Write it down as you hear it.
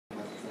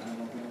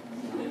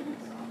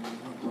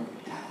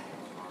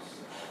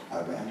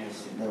I ran this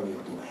scenario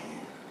through my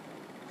head.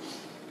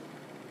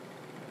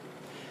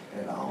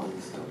 And it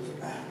always comes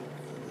back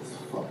to this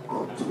fucked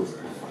up, twisted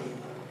fate.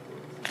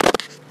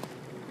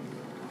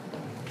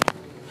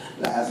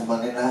 Last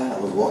Monday night, I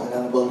was walking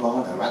down the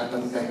boulevard and I ran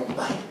into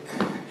Mike.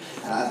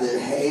 And I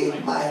said, hey,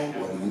 Mike,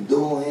 what are you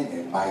doing?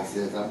 And Mike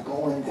says, I'm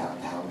going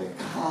downtown to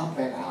cop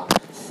and I'll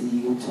see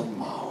you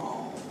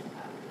tomorrow.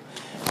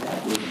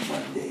 That was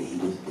Monday. He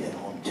was dead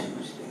on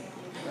Tuesday.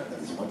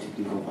 There's 1, 2,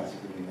 3, 4, 5,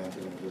 6, 7, 8, 9,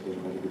 10, 11,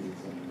 12,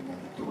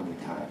 20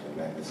 times I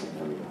ran the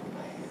scenario in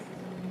my head.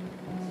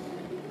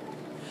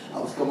 I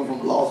was coming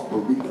from Los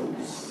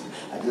Burritos.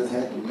 I just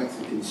had the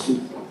Mexican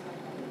soup.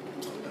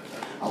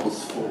 I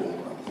was full.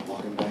 I was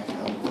walking back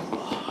down the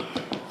boulevard.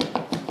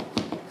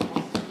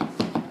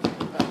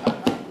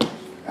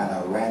 And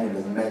I ran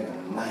into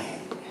Mike.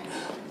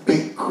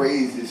 Big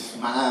crazy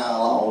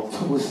smile, all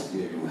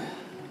twisted.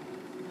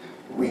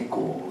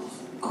 Wrinkles,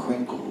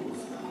 crinkles,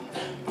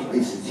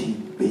 places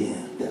he'd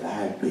been, that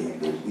I'd been,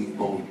 that we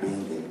both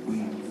been, that we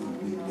knew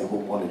we never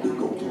wanted to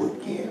go to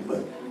again, but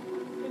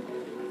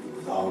he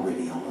was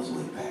already on his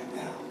way back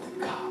down to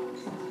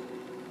college.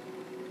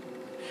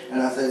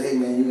 And I said, hey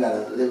man, you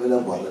gotta live it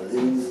up while the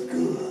living's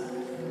good.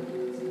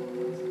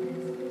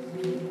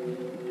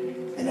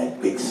 And that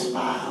big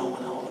smile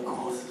went all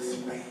across his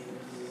face.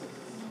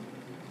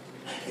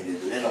 And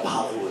it lit up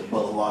Hollywood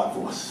Boulevard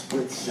for a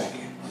split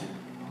second.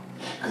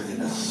 Because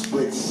in a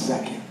split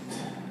second,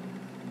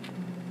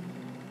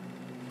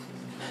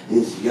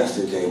 his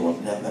yesterday will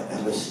never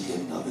ever see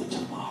another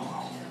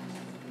tomorrow.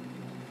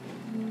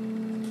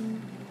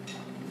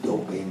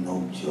 Dope ain't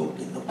no joke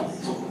in the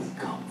place where we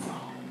come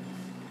from.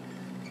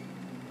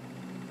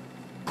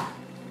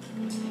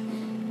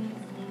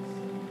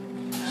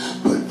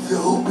 But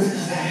dope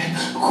is that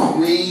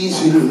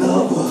crazy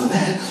lover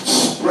that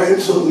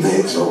spreads her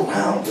legs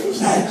around us,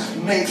 that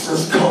makes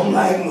us come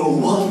like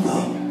no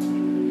other.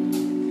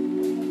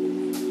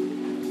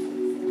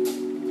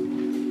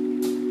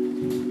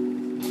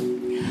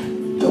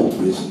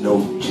 There's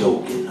no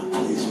joke in the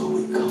place where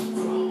we come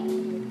from.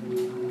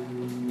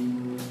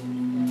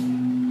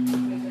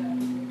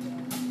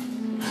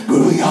 But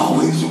we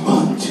always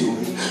run to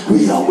it.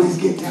 We always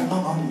get down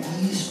on our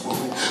knees for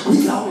it.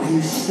 We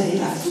always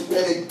say, I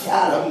swear to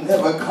God, I'm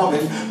never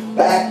coming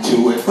back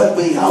to it. But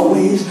we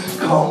always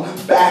come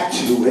back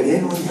to it.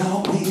 And we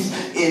always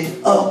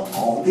end up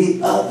on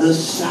the other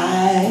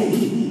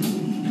side.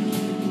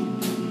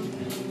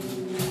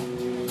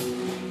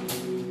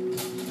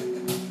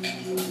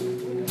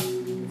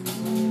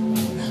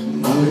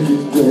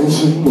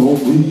 Dancing on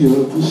the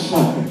other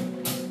side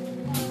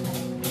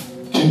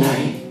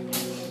tonight.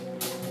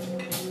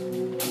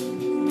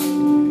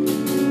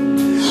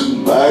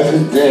 Birds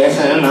are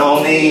dancing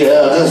on the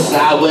other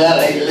side. Well,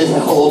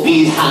 listen, hope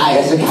he's high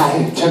as a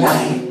kite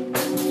tonight.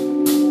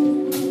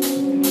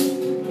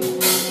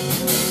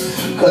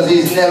 Cause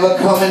he's never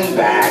coming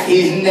back.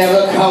 He's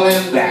never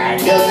coming back.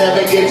 He'll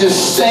never get to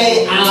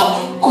say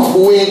I'll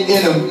quit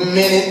in a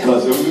minute.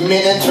 Cause a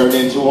minute turned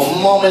into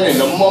a moment, and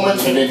a moment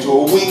turned into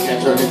a week,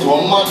 and turned into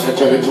a month, and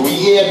turned into a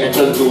year, and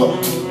turned into a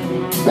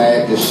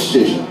bad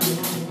decision.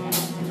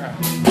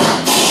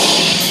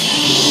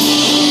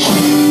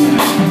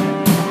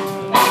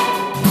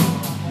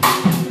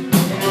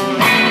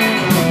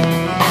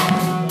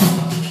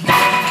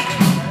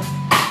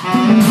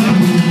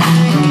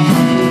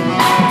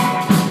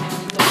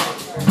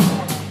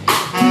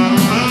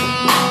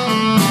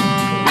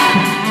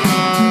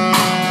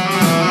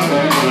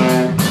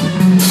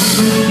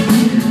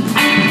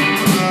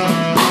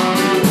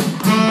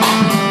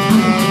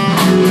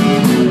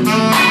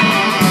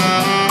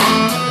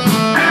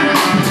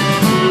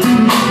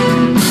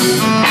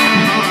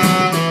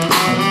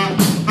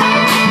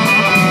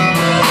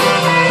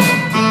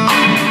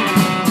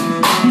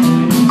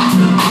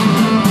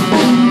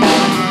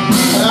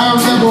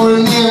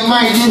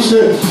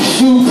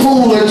 Shoot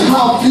pool and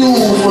top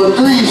fuel for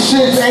 3,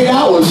 6, 8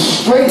 hours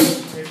straight.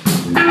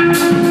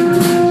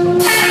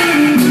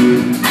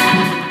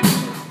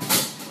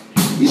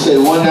 He said,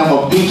 one day I'm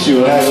gonna beat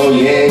you, and I go,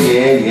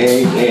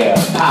 yeah.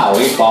 Pow,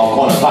 8-ball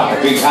corner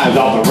pocket 3 times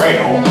off the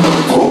rail.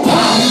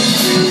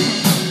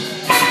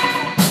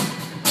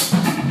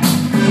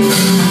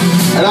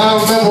 And I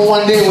remember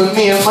one day when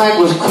me and Mike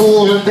was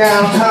cruising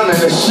downtown in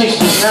the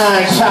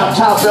 69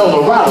 Top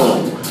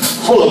Eldorado.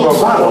 Full of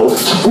bravado.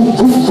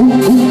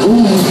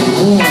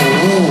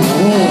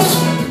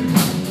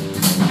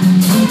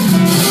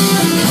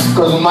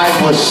 Cause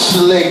Mike was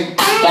slick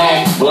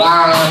back,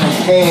 blonde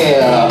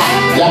hair,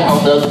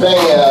 down the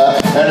there,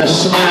 and a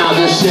smile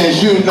that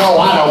says, you know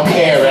I don't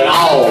care at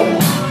all.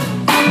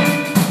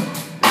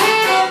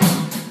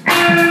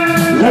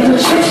 Let the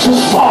chips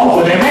just fall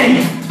with him,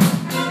 eh?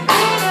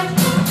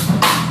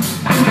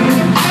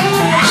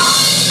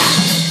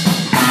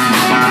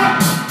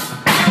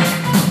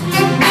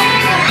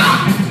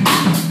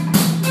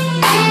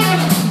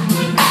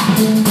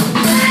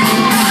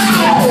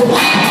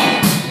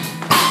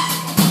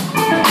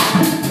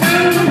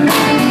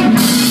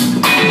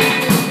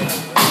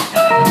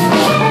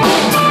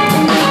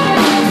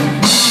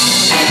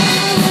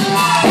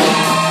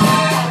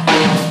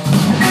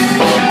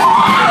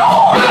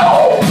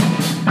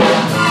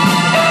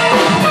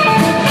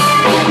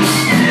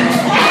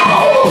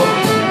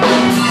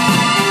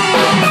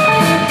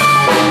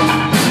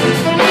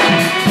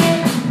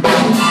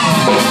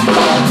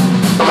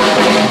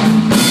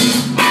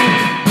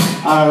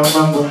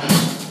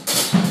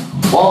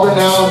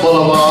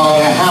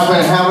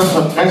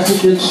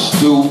 chicken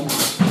stew,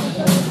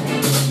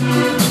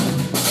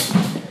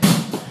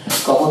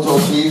 couple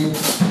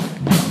tortillas,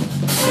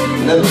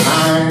 little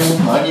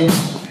lime, onions.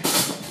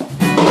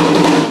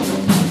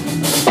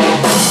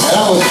 And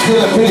I was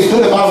feeling pretty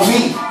good about me.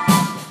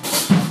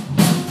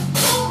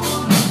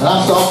 And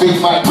I saw Big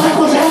Mike. Mike,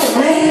 what's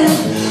happening, man?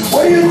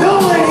 What are you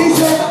doing? He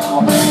said, oh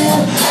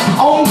man,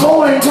 I'm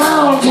going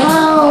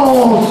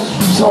downtown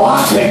so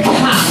I can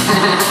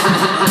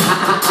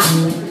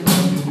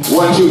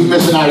one tooth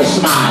missing out a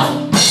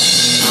smile.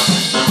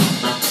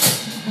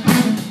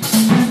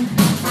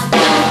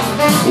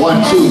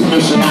 One tooth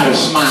missing out a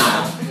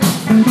smile.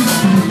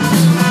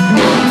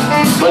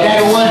 But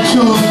that one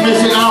tooth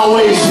missing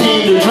always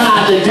seemed to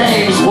drive the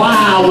dames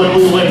wild when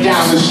we went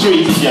down the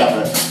street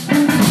together.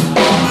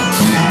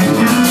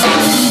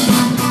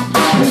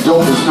 And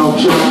dope is no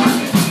joke.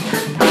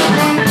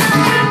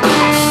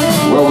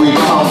 Where we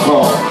come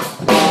from.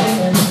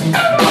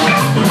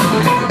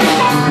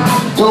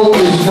 Dope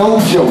is no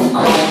joke.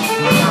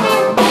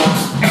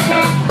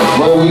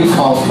 Where we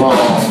come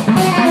from.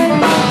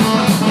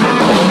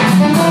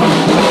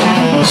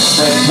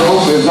 That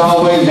dope is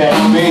always that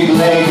big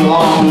leg,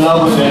 long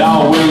lover that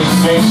always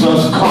makes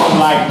us come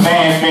like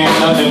madmen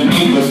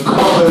underneath the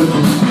covers.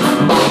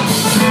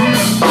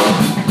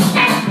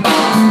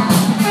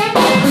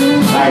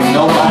 Like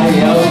nobody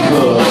else